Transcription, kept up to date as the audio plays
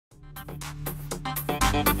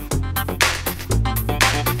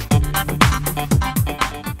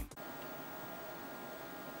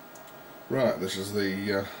Right, this is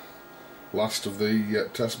the last of the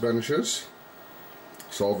test benches,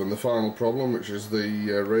 solving the final problem, which is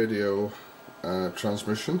the radio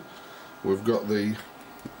transmission. We've got the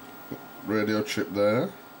radio chip there,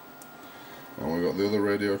 and we've got the other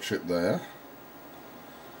radio chip there,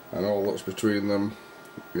 and all that's between them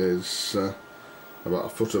is about a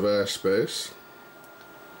foot of airspace.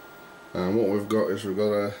 And what we've got is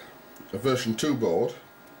a version 2 board,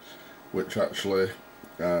 which actually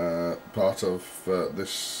part of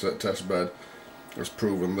this test bed has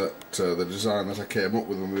proven that the design that I came up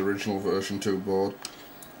with on the original version 2 board,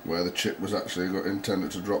 where the chip was actually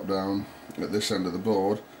intended to drop down at this end of the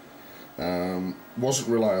board, wasn't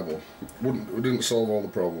reliable. It didn't solve all the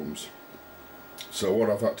problems. So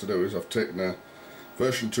what I've had to do is I've taken a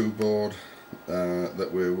version 2 board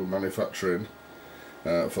that we were manufacturing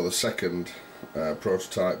for the second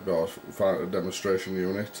prototype or final demonstration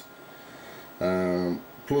unit,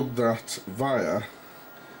 plugged that via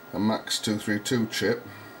a Max 232 chip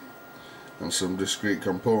and some discrete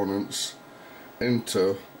components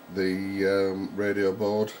into the radio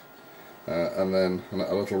board, and then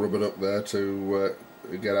a little rubber duck there to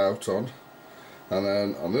get out on, and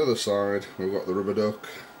then on the other side we've got the rubber duck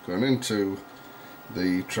going into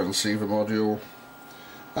the transceiver module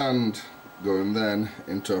and going then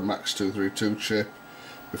into a Max 232 chip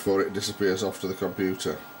before it disappears off to the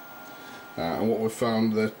computer. And what we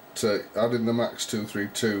found that adding the Max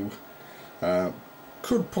 232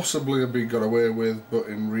 could possibly have been got away with, but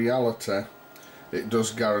in reality it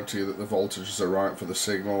does guarantee that the voltages are right for the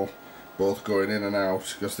signal, both going in and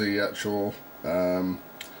out, because the actual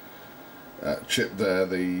chip there,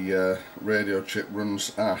 the radio chip,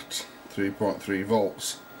 runs at 3.3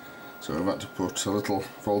 volts. So I've had to put a little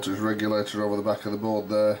voltage regulator over the back of the board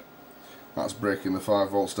there. That's breaking the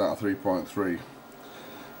 5 volts down to 3.3.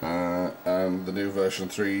 And the new version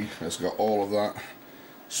 3 has got all of that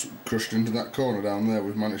crushed into that corner down there.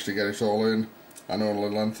 We've managed to get it all in and only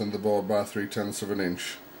lengthened the board by 3/10 of an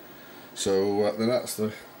inch. So then that's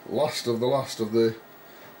the last of the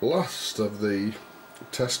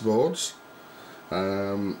test boards,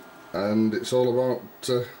 and it's all about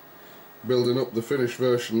building up the finished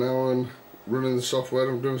version now and running the software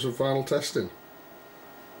and doing some final testing.